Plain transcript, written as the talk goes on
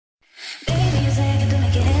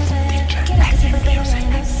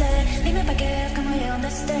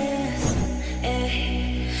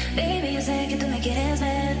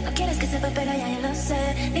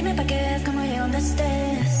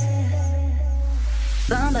stairs.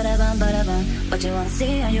 Bum bada bum bada bum. What you wanna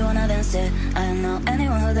see and you wanna dance it. I don't know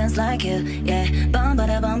anyone who dance like you. Yeah. Bum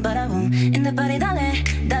bada boom. In the party, dale,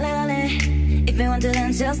 dale, dale. If you want to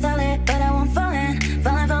dance, just dale. But I won't fall in.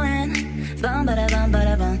 Bum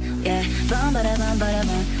bada bum. Yeah. Bum bada bum.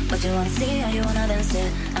 What you wanna see and you wanna dance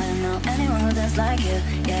it. I don't know anyone who dance like you.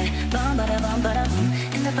 Yeah. Bum bada boom.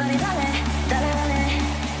 In the party, dale, dale, dale.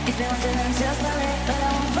 If you want to dance, just dale. But I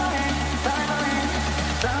won't fall in.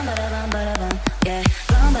 Bum bada bum. Yeah.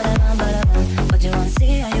 Bum bada bum. What you wanna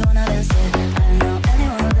see and you wanna dance it. I don't know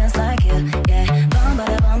anyone who dance like you. Yeah. Bum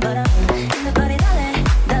bada boom. In the party, dale,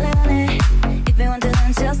 dale, dale. If you want to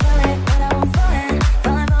dance, just dale. But I won't fall in.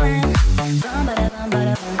 Bum bada bum.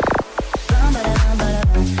 Bum bada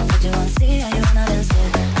bum. What you wanna see and you wanna dance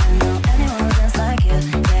it. I don't know anyone who dance like you.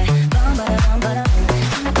 Yeah. Bum bada boom.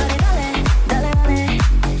 In the party, dale, dale, dale.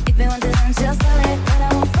 If you want to dance, just dale. But I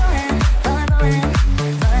won't fall in.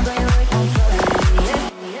 But you won't fall in.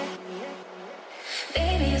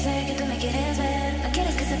 Baby, yo sé que tú me quieres ver. No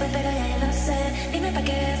quieres que sepa, pero ya lo sé. Dime pa'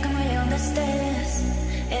 que veas como yo donde estés.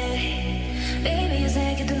 Baby, yo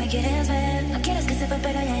sé que tú me quieres ver. No quieres que sepa,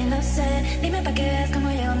 pero ya lo sé. Dime pa' que veas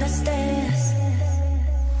como yo donde estés.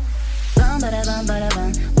 Bum bada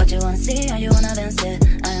bum. What you wanna see and you wanna dance it.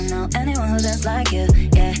 I don't know anyone who dance like you.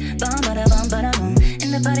 Yeah. Bum bada boom.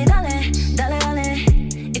 In the party, dale, dale, dale.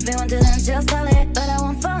 If you want to dance, just dale. But I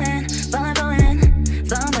won't fall in. Bum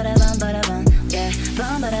bada bum. Yeah.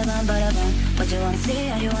 Bum bada bum. What you wanna see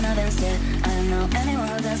and you wanna dance it. I don't know anyone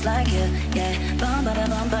who dance like you. Yeah. Bum bada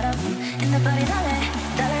boom. In the party, dale,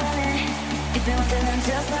 dale, dale. If you want to dance,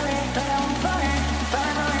 just dale. But I won't fall in.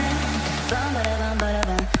 Bum bada bum.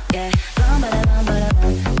 Yeah. Bum bada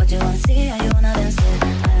bum. What you wanna see and you wanna dance it. I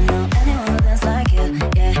don't know anyone who dance like you.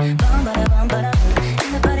 Yeah. Bum bada boom. In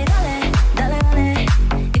the party, dale, dale, dale.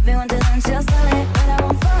 If you want to dance, just dale. But I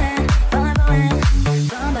won't fall in.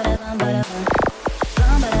 Bum bada boom.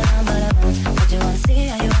 Bum bada boom. What you wanna see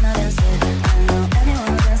and you wanna dance it. I don't know anyone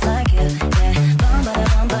who dance like you. Yeah. Bum bada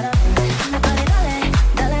boom. In the party, dale,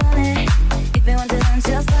 dale, dale. If you want to dance,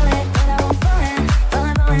 just dale. But I won't fall in.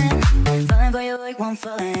 Falling for you like won't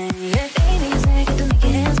fall in. Yeah. Baby, yo sé que tú me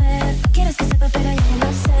quieres ver. No quieres que sepa, pero ya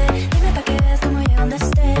lo sé. Dime pa' que veas como yo donde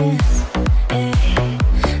estés.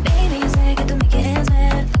 Baby, yo sé que tú me quieres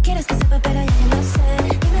ver. No quieres que sepa, pero ya lo sé.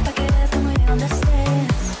 Dime pa' que veas como yo donde estés.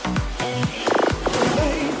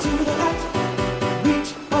 Way to the light,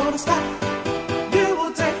 reach for the sky. You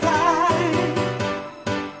will take flight.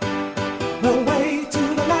 The way to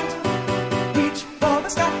the light, reach for the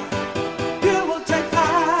sky. You will take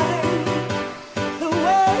flight. The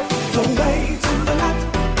way to the light,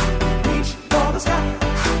 reach for the sky.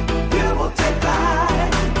 You will take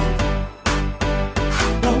flight.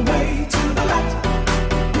 The way to the light,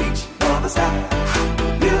 reach for the sky.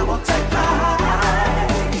 You will take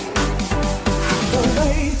flight. The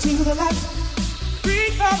way to the light,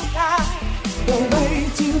 reach for the sky. The way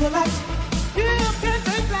to the light, you can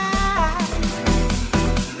take flight.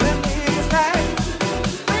 Let me slide,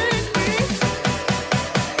 bring me.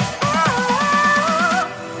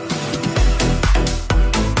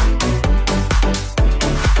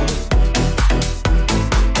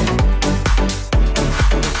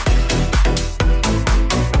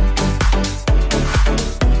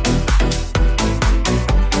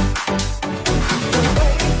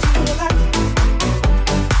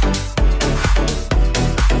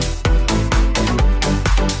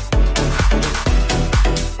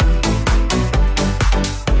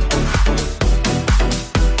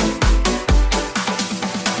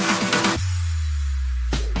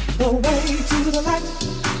 The way to the light,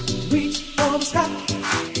 reach for the sky.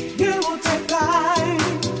 You will take flight.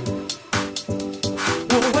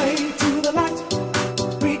 The way to the light,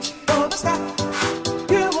 reach for the sky.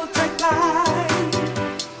 You will take flight.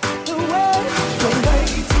 The way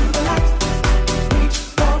to the light, reach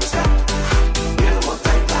for the sky. You will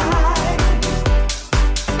take flight.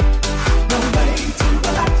 The way to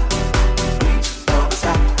the light, reach for the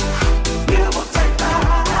sky. You will take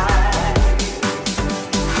flight.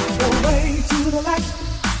 The way to the light,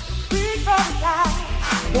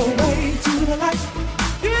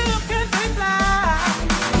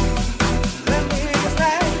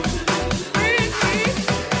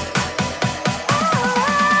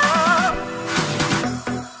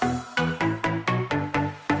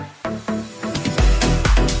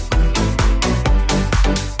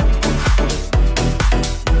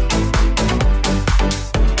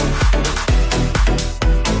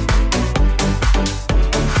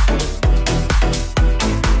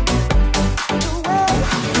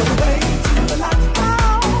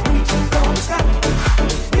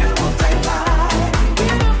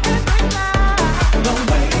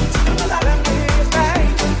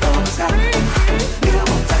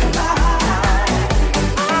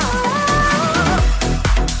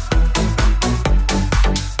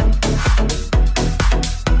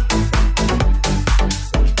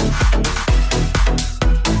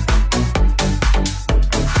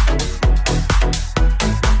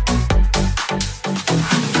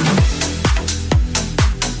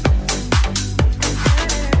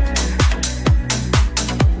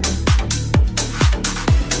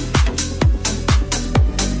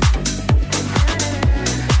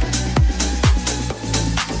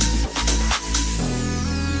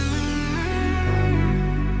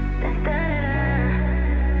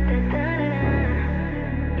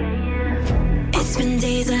 It's been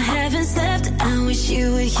days I haven't slept. I wish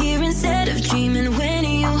you were here instead of dreaming when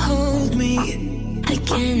you hold me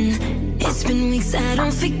again. It's been weeks, I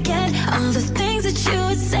don't forget all the things that you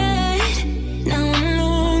had said. Now I'm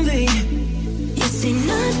lonely. You say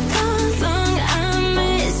not for long, I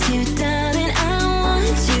miss you, darling. I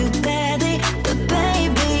want you badly, but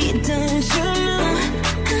baby, don't you know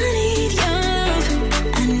I need your love,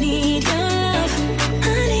 I need your love, I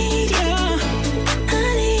need your,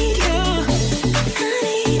 I need your, I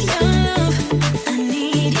need your love, I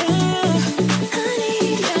need your, I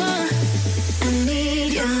need your, I need your.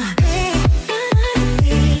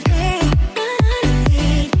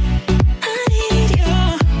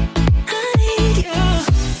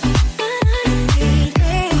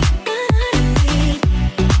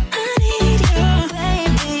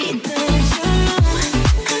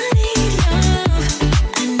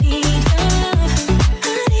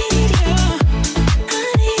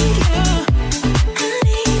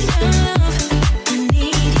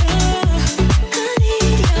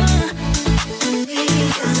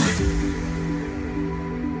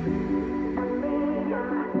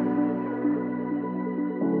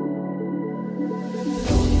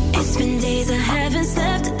 It's been days I haven't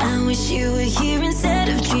slept. I wish you were here instead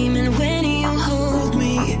of dreaming when you hold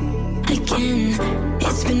me again.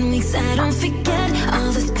 It's been weeks, I don't forget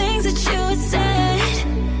all the things that you had said.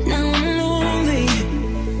 Now I'm lonely.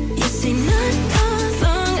 You say not for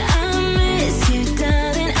long, I miss you,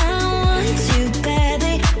 darling. I want you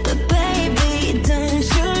badly, but baby, don't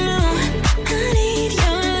you know I need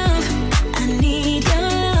your love, I need your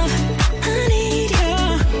love, I need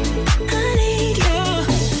your, I need your,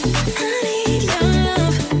 I need your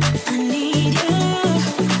love, I need your, I need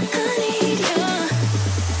your,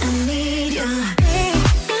 I need your.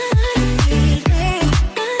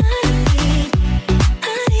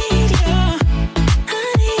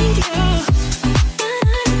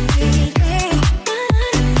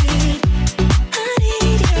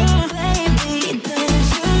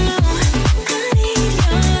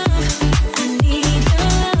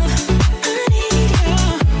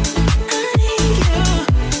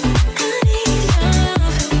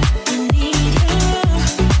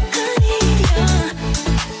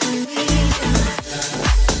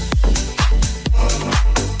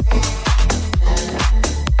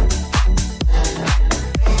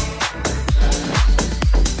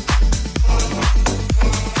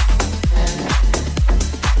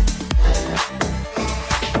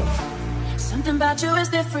 Something about you is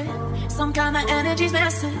different. Some kind of energy's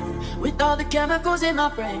messing with all the chemicals in my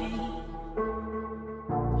brain.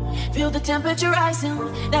 Feel the temperature rising,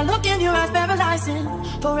 that look in your eyes paralyzing.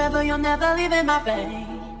 Forever you'll never leave in my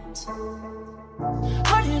veins.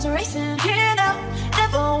 Heart is racing here now,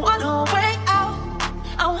 never wanna wait out.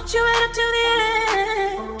 I want you right up to the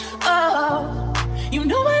end. Oh, you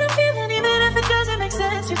know what I'm feeling, even if it doesn't make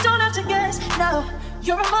sense. You don't have to guess. No,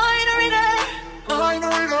 you're a mind reader. Mind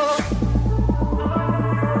reader.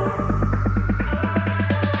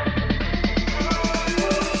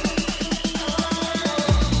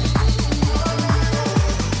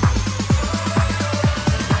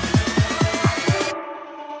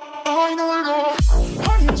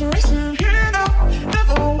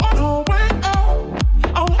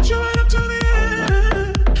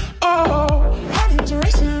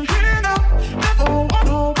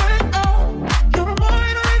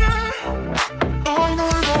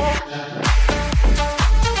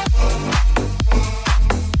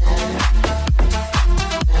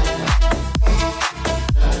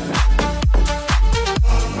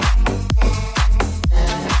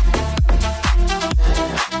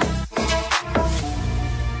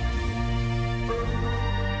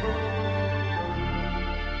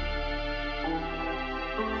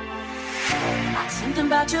 Something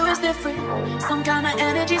about you is different. Some kind of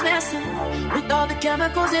energy's messing with all the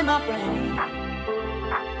chemicals in my brain.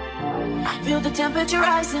 Feel the temperature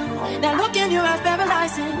rising, that look in your eyes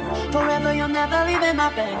paralyzing. Forever you'll never leave in my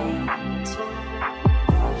veins.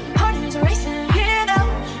 Heart is racing here now,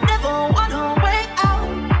 never wanna wait out.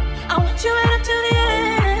 I want you right up to the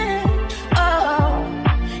end.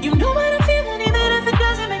 Oh, you know what I'm feeling, even if it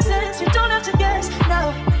doesn't make sense. You don't have to guess.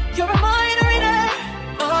 No, you're a mind reader.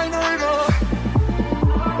 Mind reader.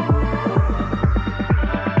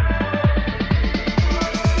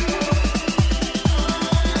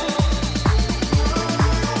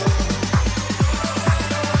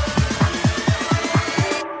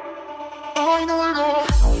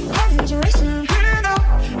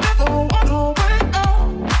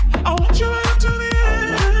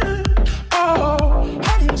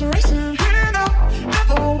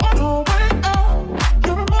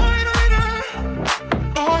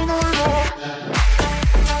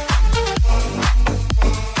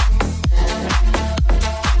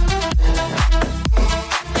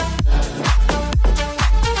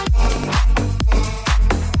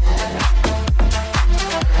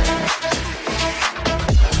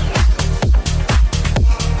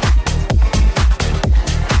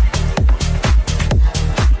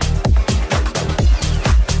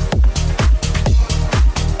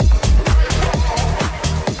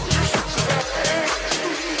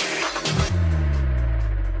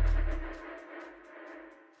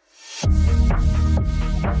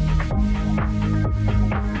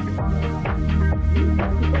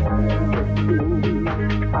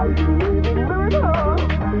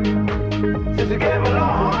 Since you came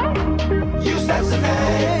along, you set the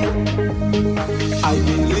thing. I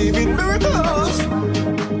believe in miracles.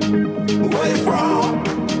 Where you from?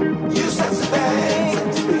 You set the thing.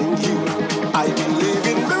 I believe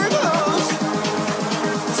in miracles.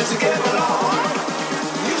 Since you came along,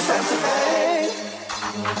 you set the thing.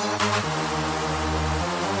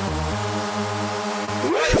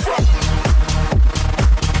 Where you from?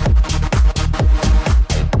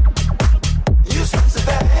 You set the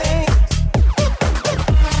thing.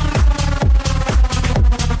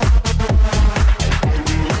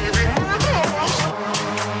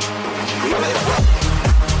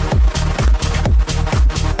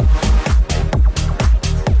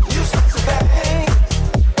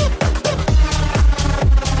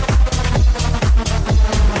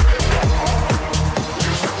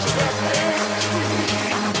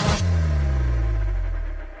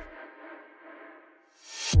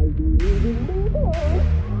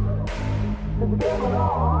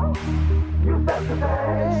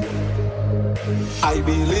 I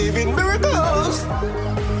believe in miracles.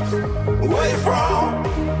 Where you from?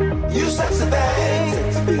 You set the thing.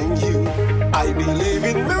 You. I believe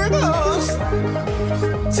in miracles.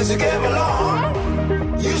 Since you came along,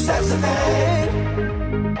 you set the thing.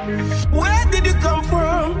 Where did you come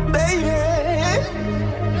from, baby?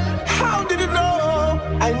 How did you know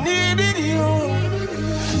I needed you?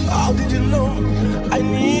 How did you know I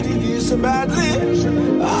needed you so badly?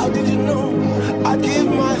 How did you know I'd give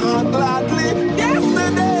my heart gladly?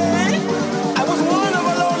 Yesterday, I was one of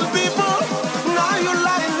a lonely people. Now you're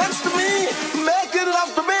lying next to me, making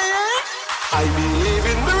love to me. I believe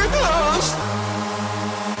in miracles.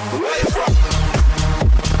 Where you from?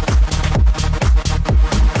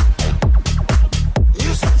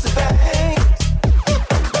 You said the thing.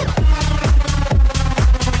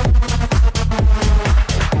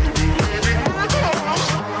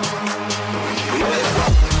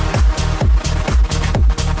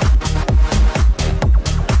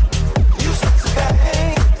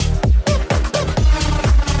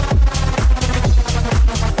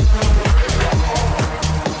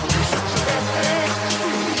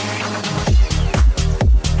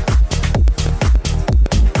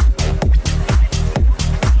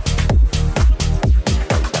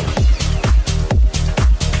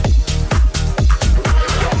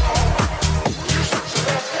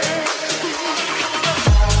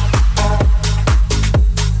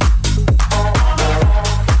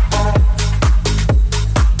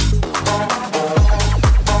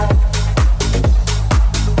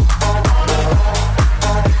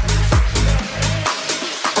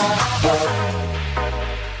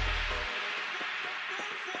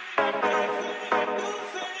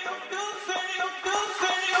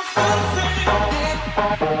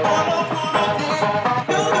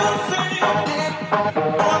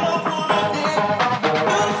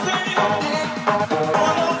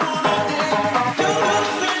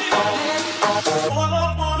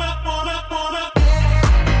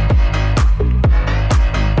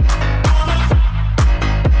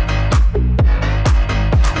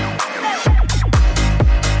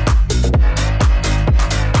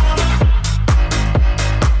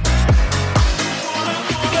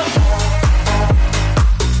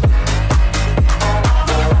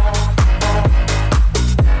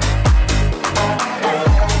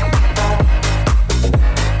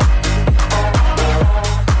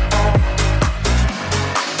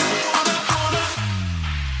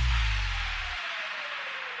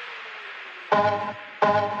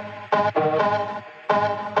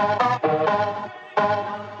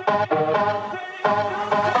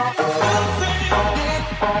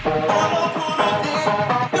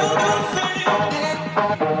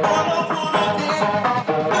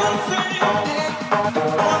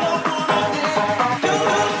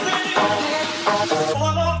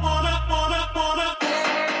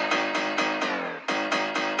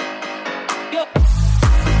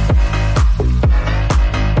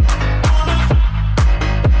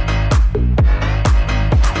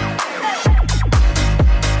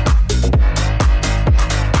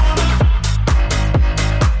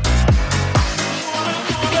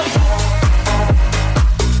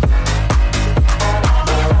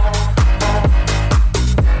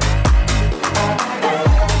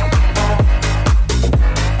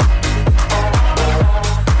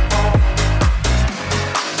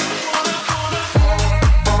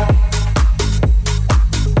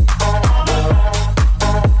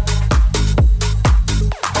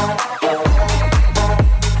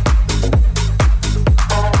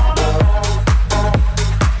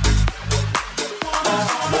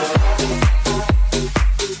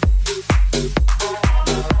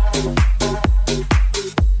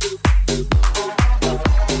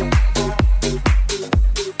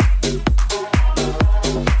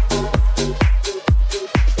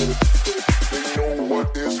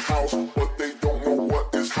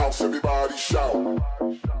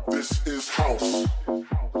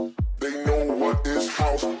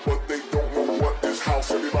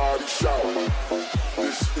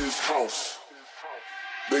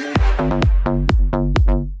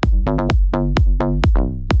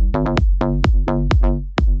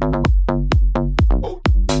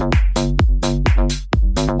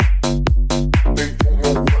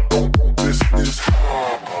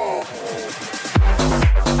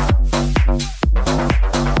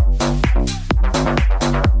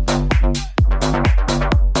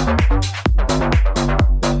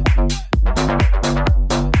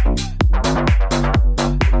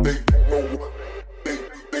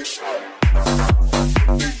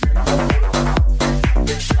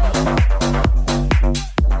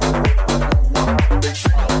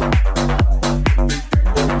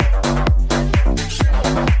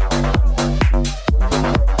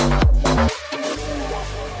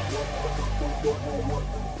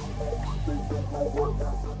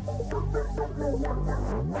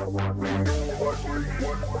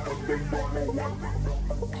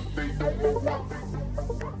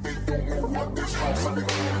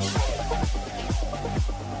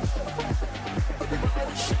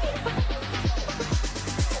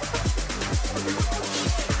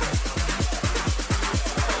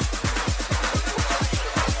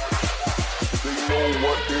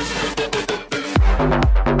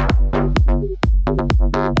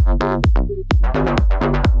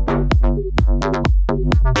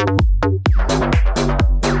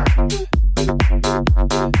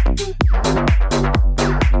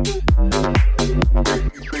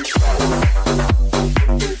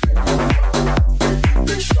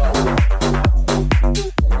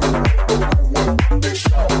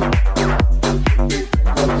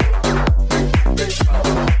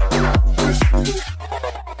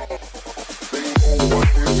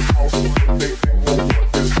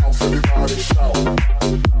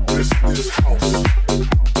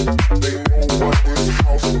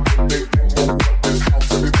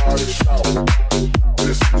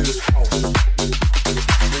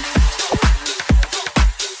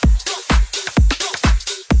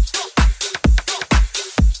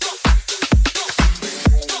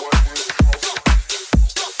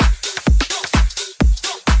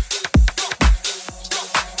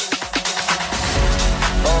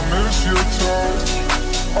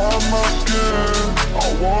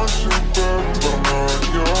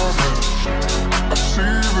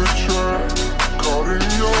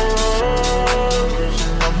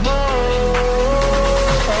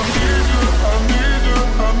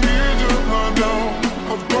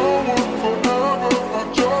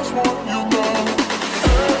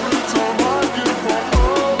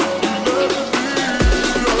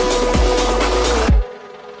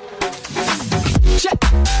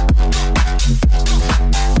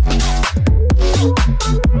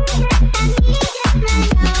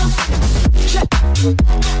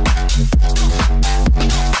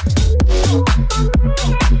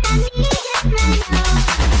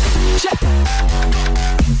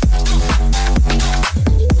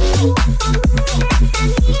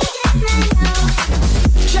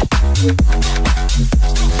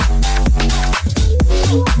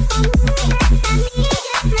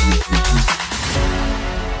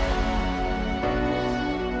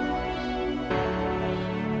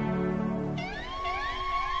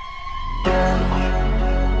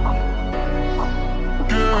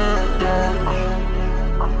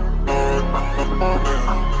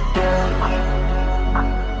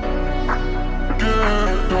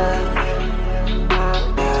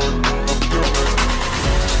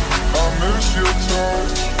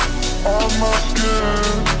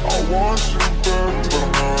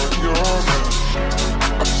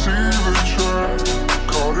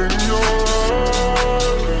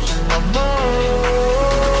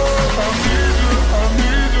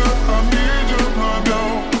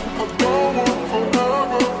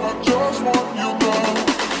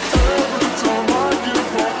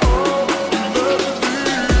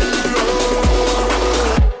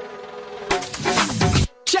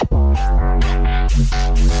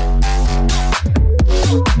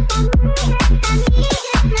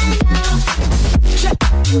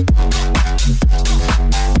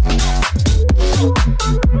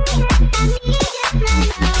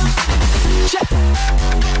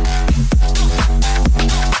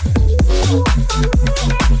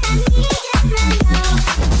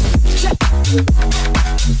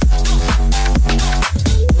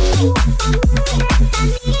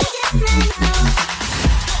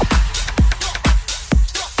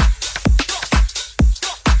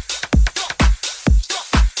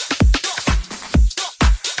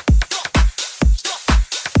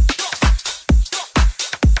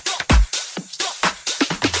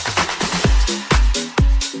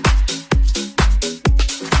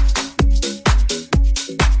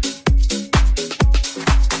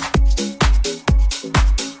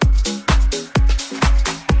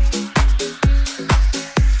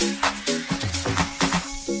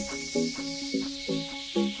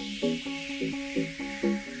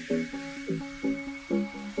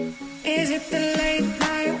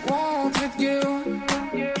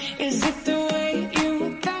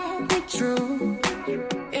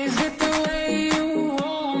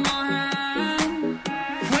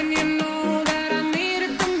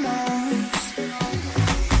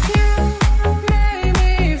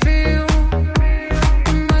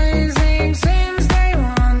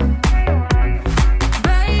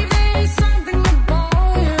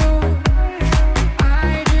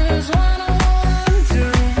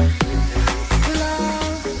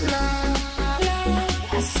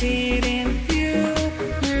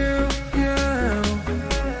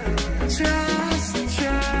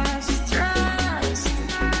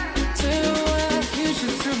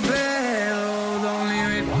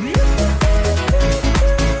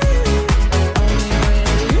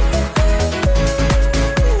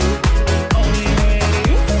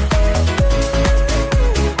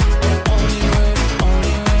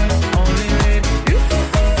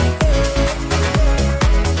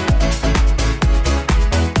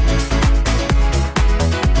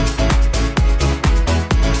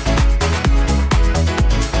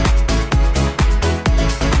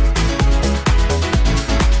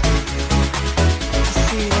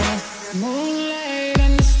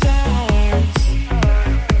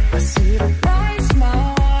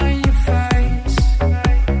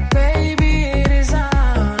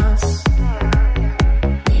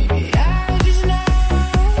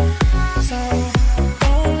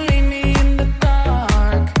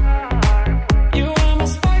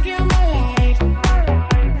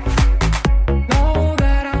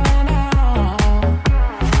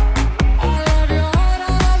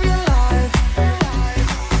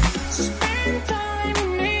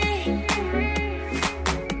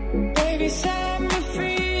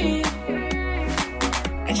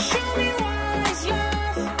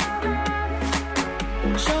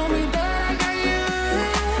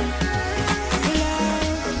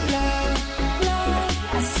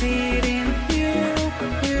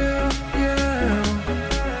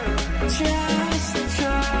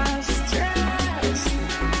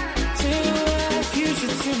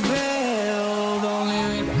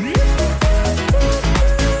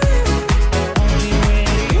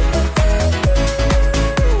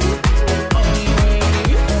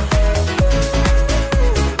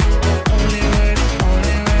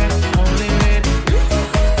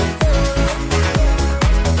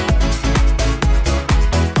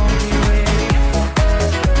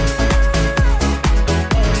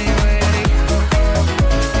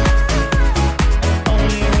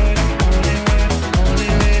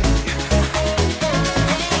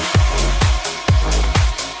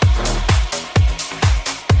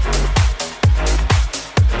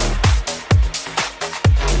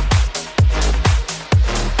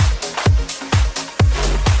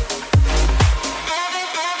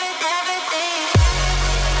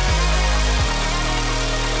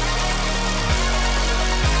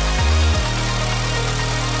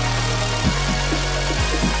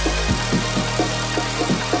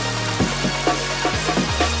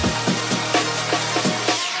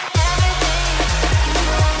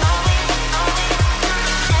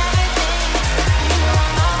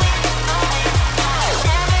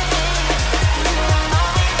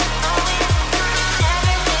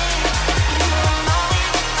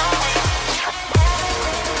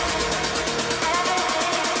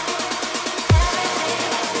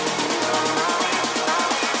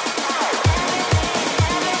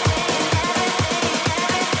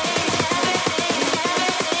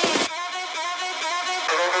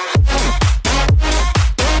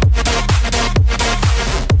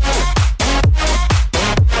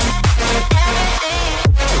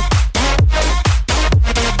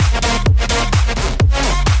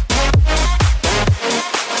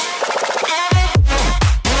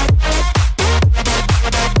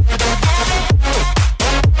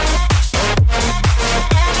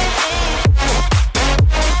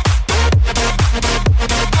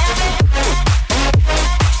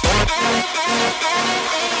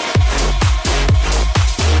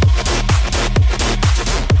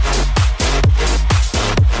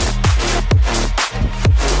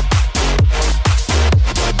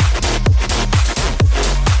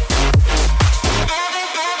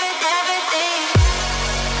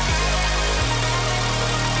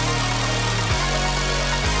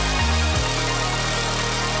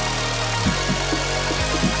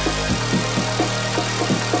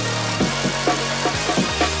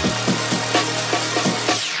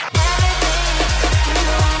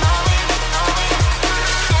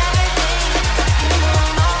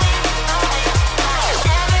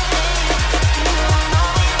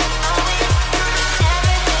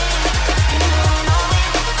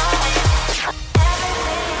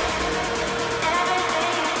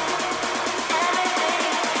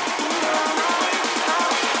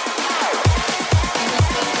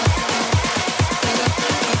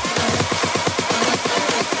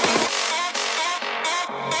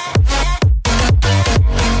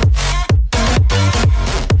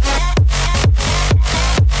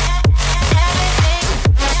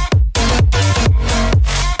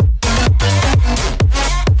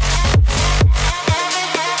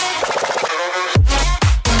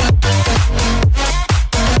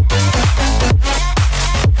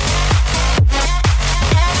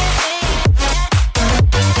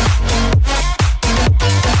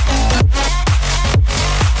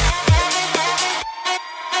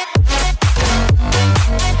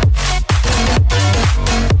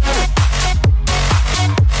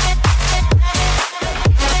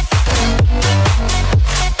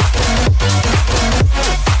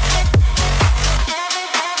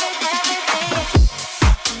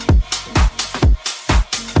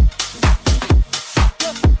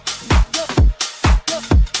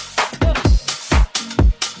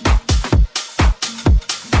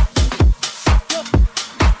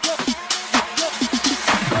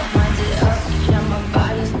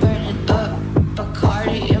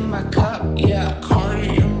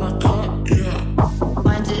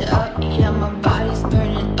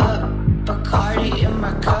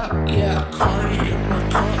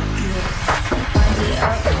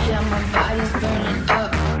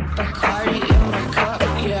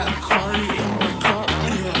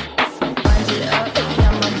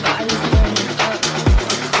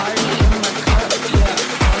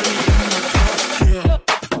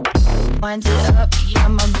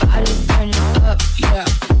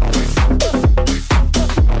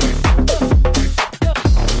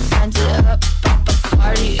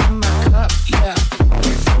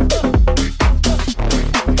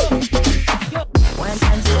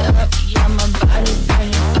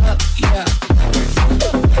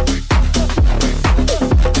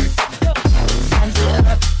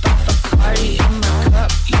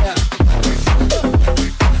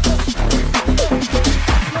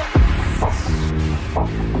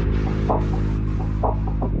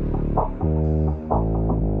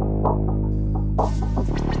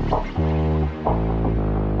 Wind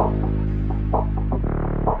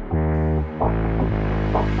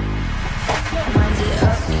it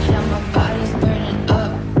up, yeah, my body's burning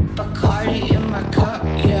up. Bacardi in my cup,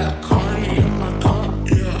 yeah. Bacardi in my cup,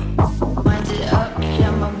 yeah. Wind it up,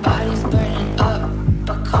 yeah, my body's burning up.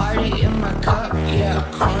 Bacardi in my cup, yeah.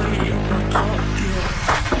 Bacardi in my cup, yeah.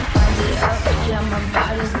 Wind it up, yeah, my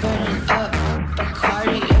body's burning up.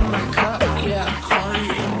 Bacardi in my cup, yeah.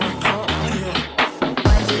 Bacardi in my cup, yeah.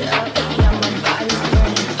 Wind it up, yeah, my body's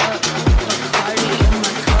burning up. Bacardi in my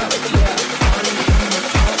cup, yeah. Bacardi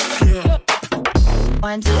in my cup, yeah.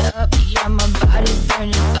 Wind it up, yeah, my body's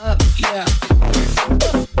burning up, yeah.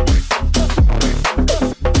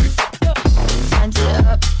 Wind it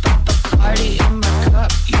up, Bacardi in my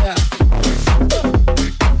cup, yeah.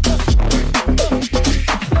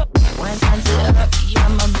 Wind it up, yeah,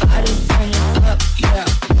 my body's burning up, yeah.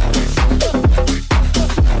 Wind it up,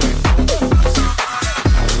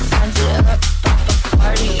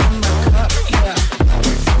 Bacardi in my cup,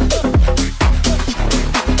 yeah.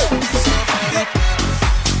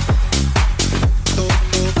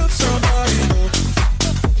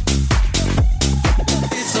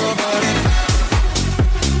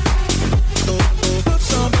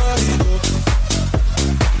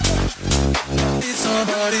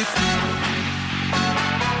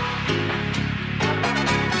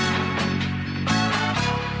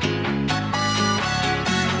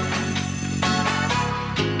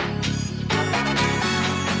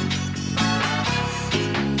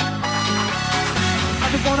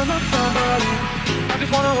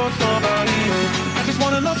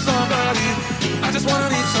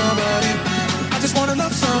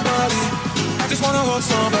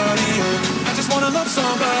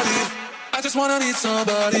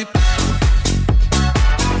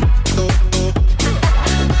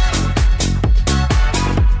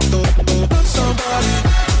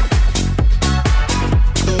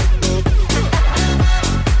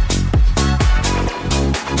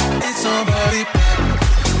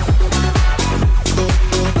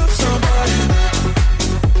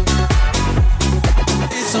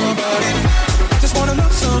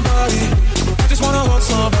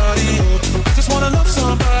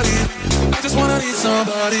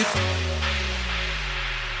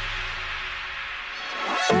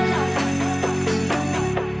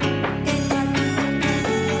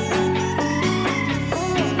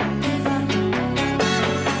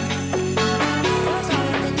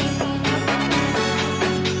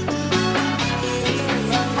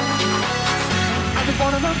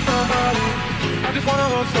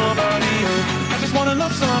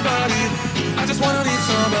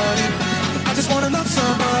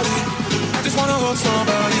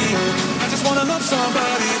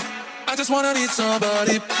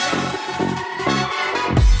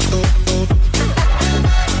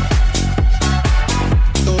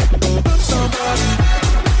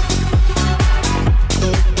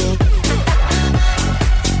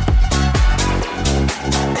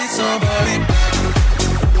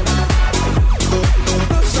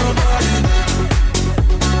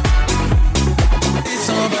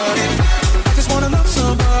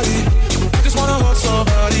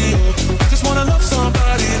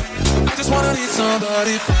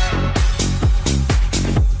 Somebody.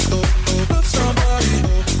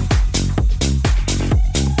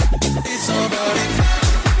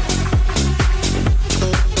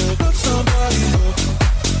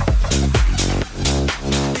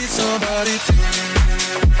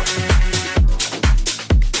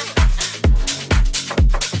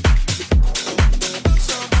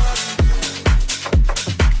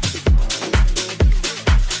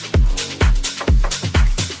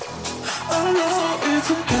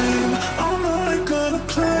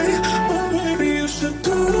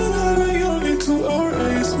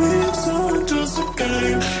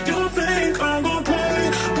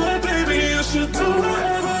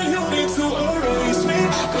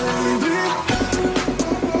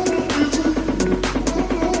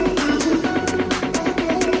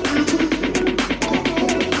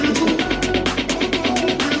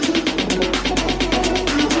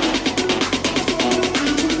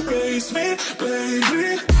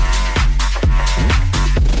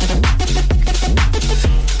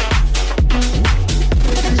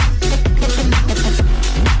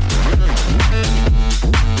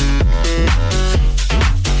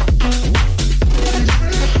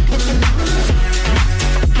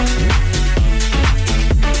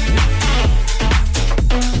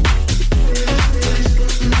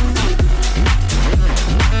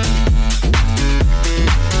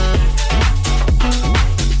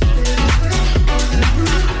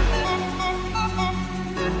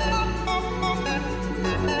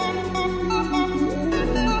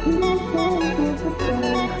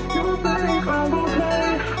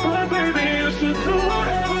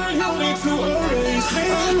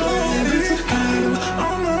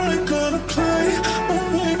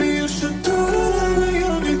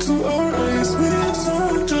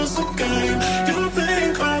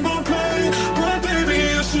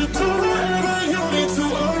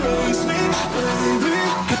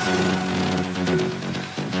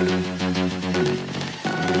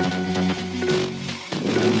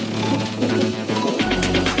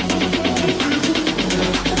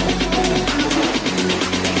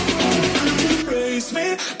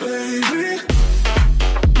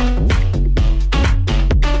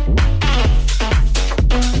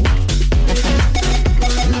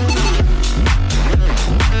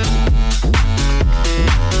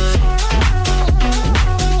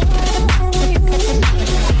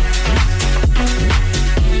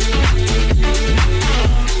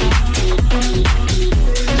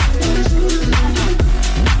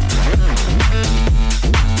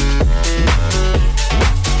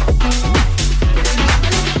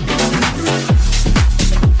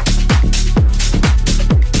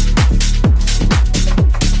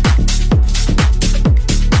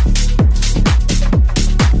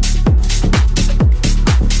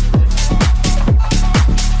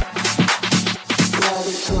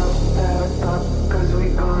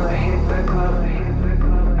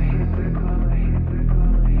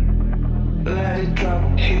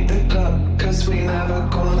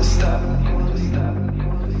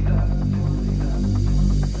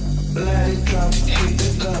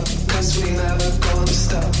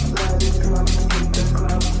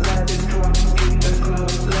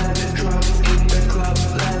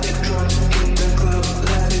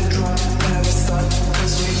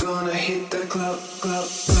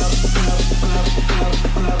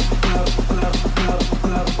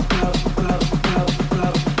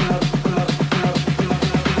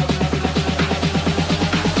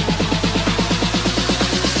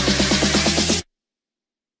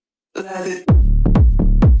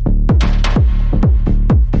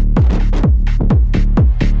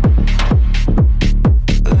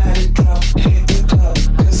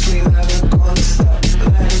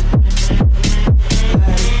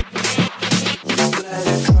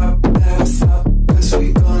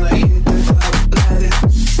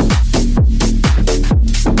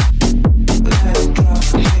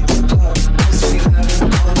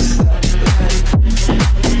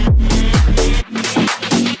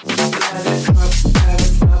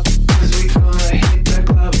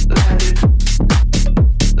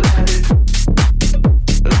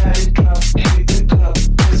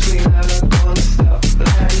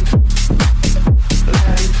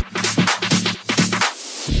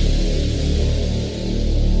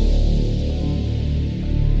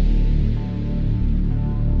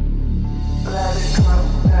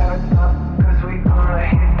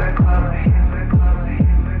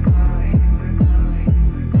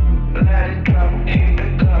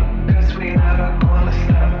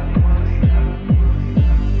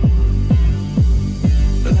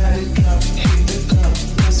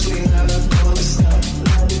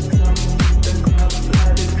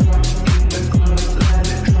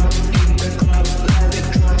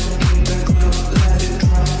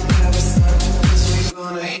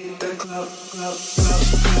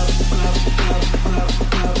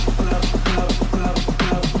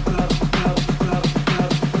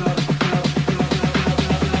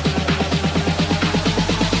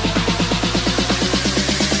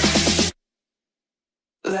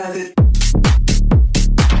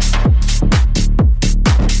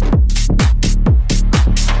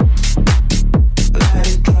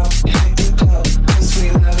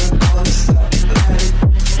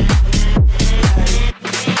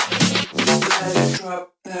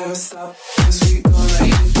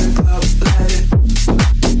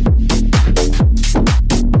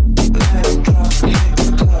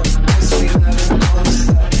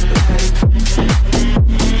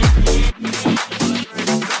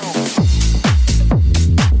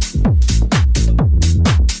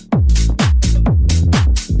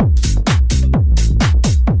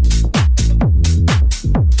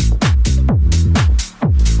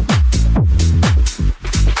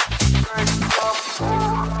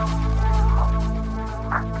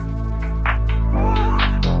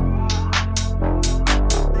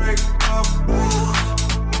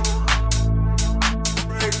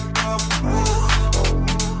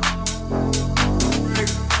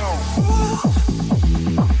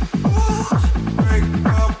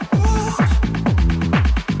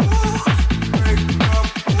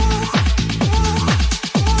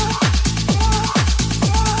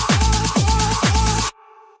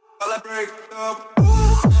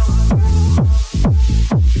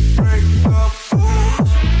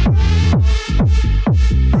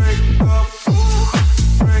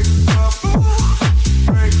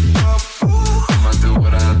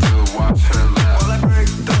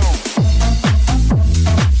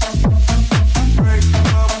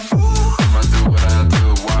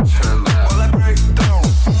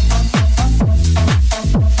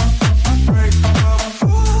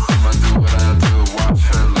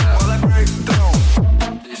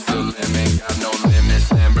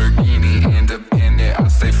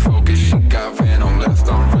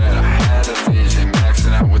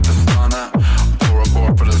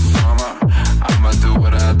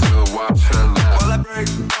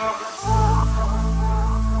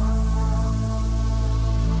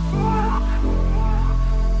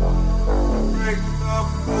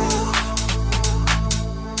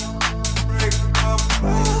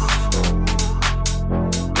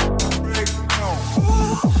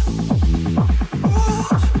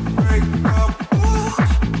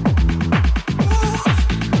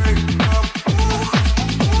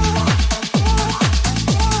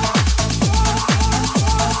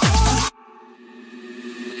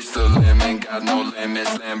 Miss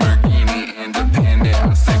Lamborghini, independent.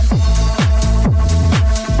 I say.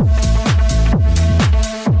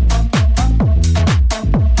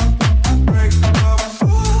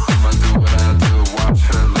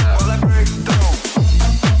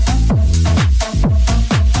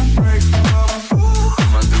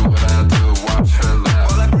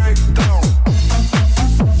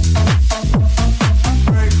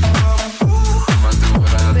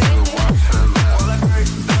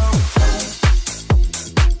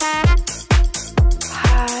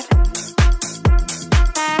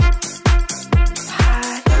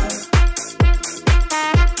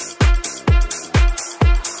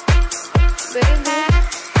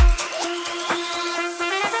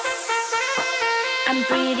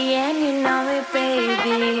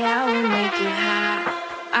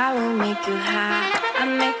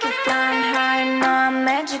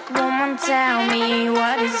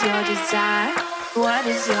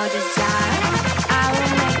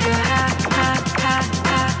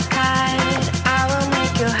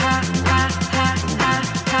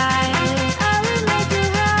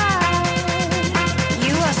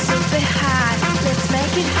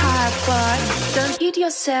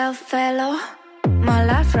 Fellow, my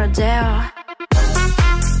life right there.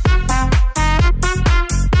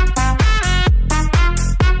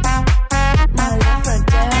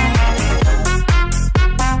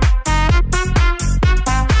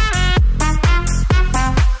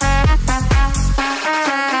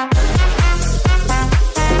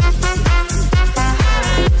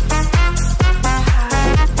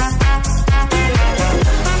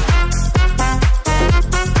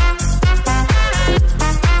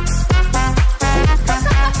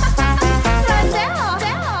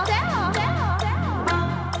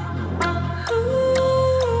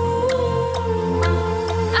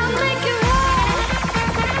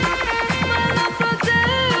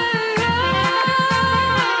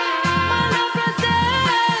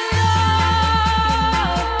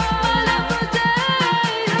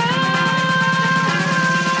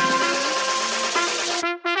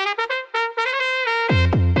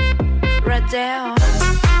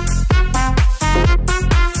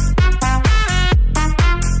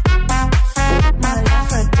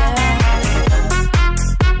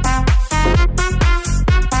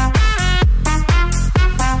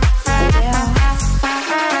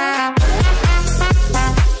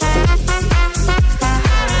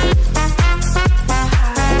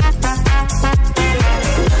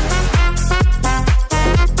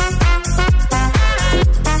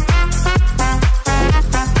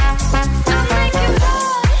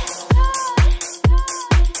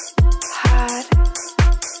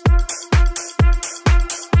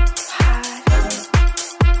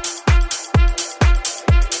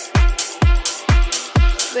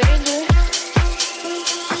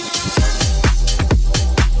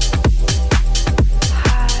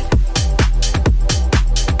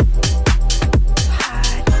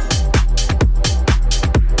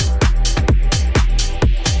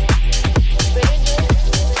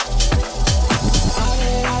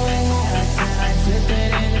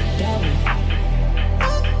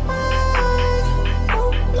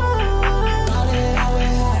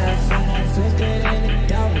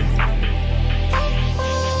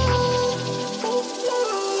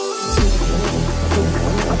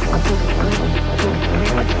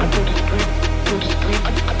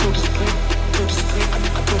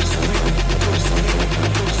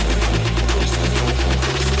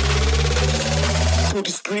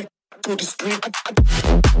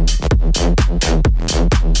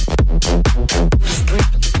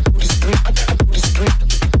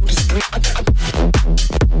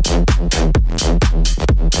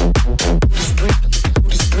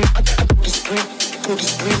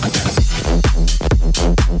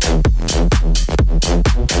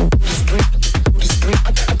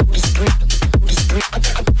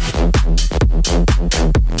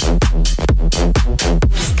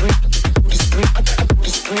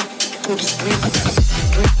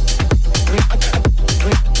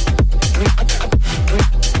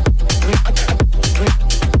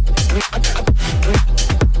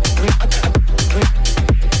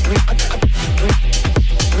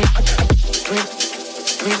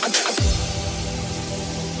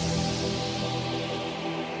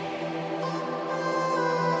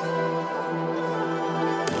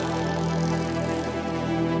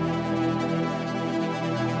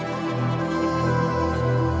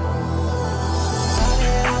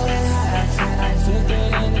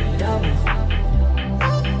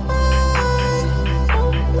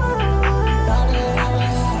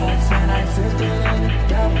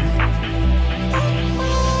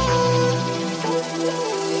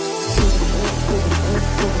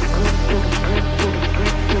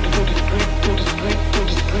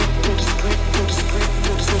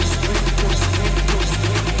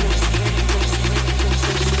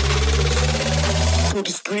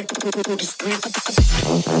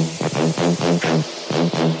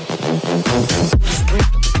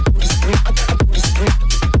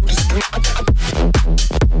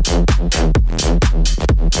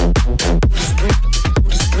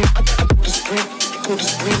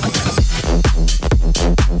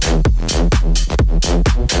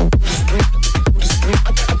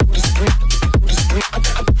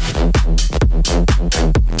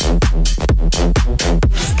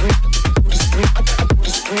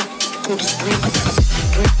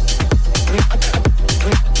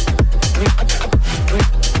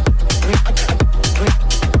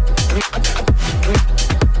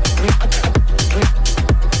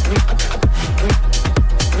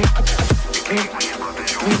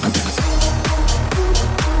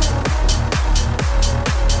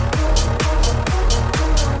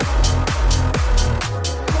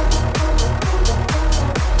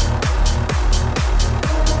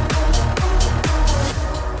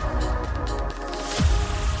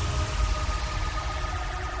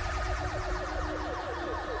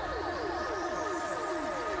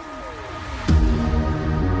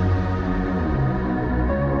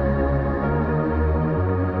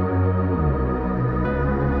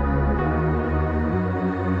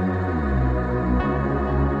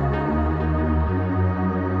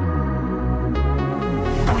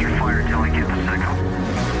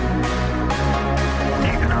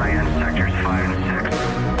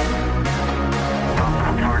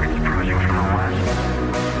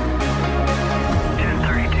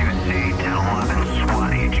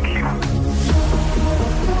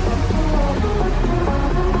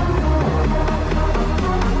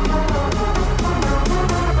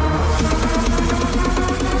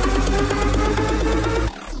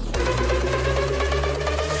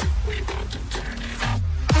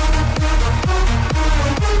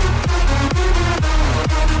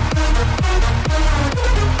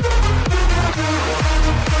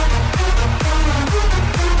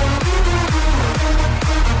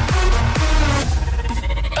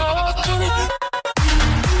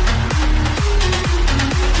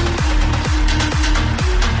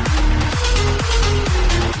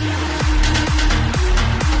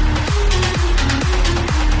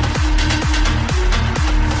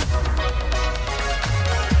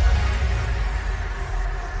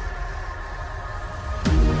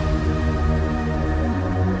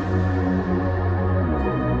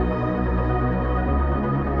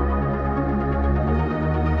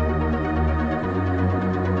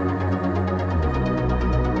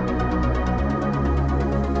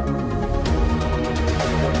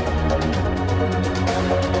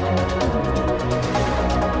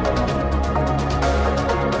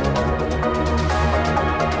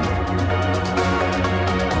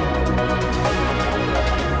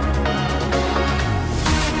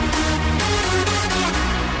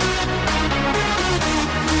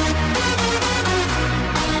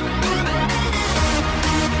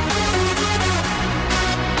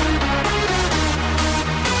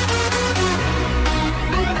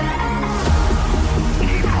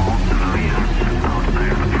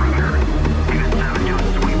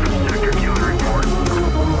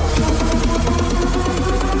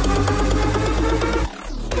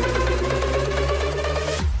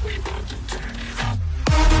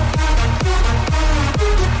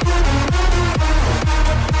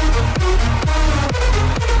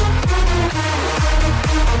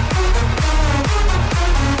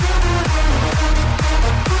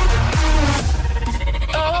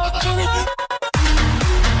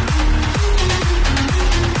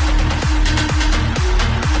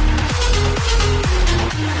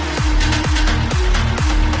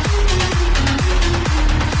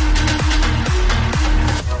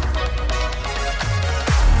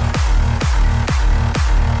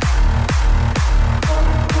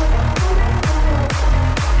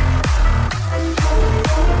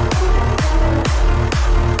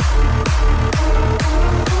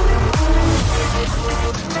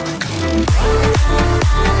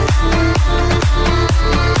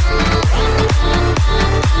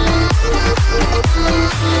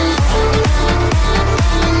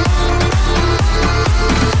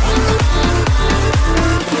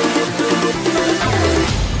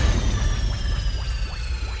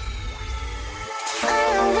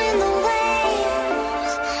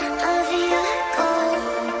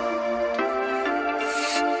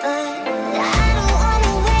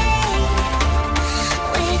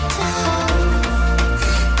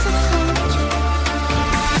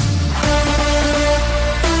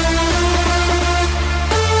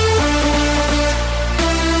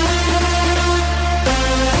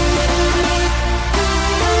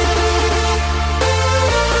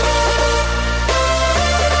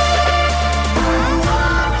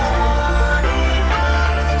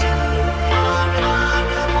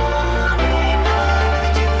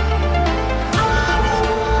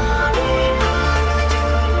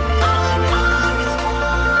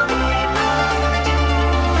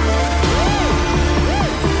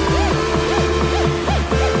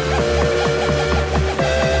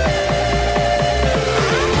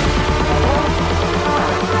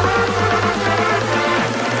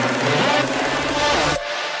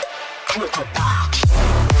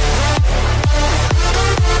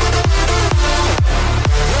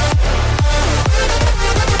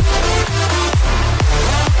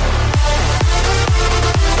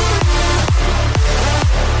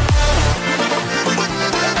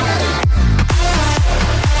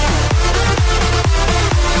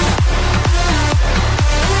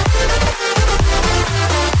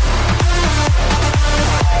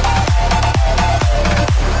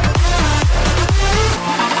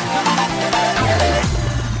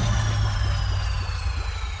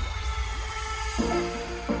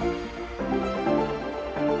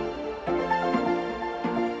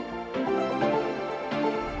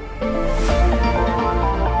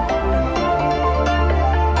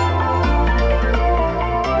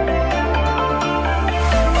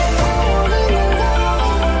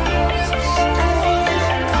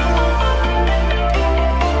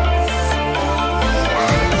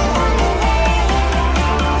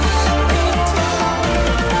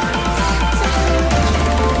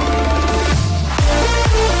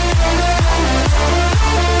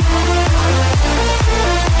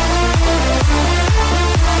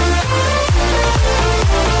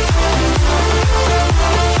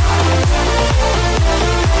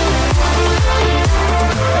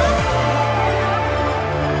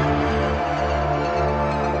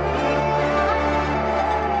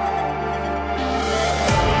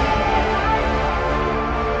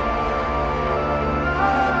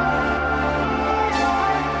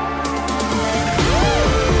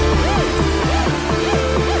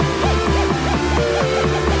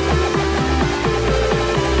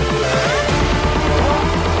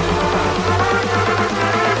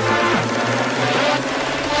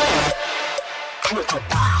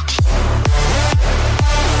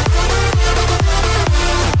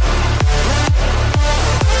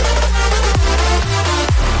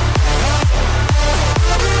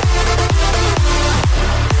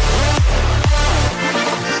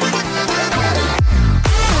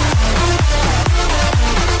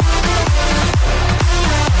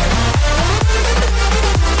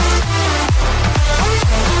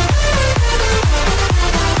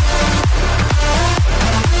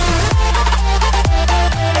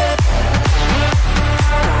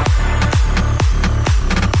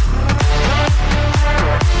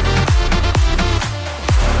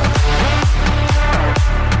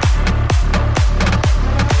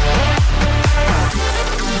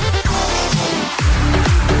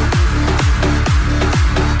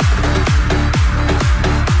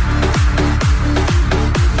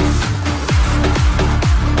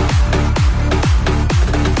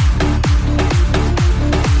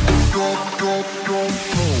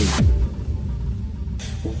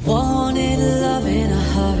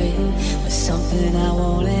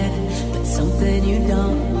 that you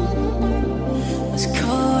don't.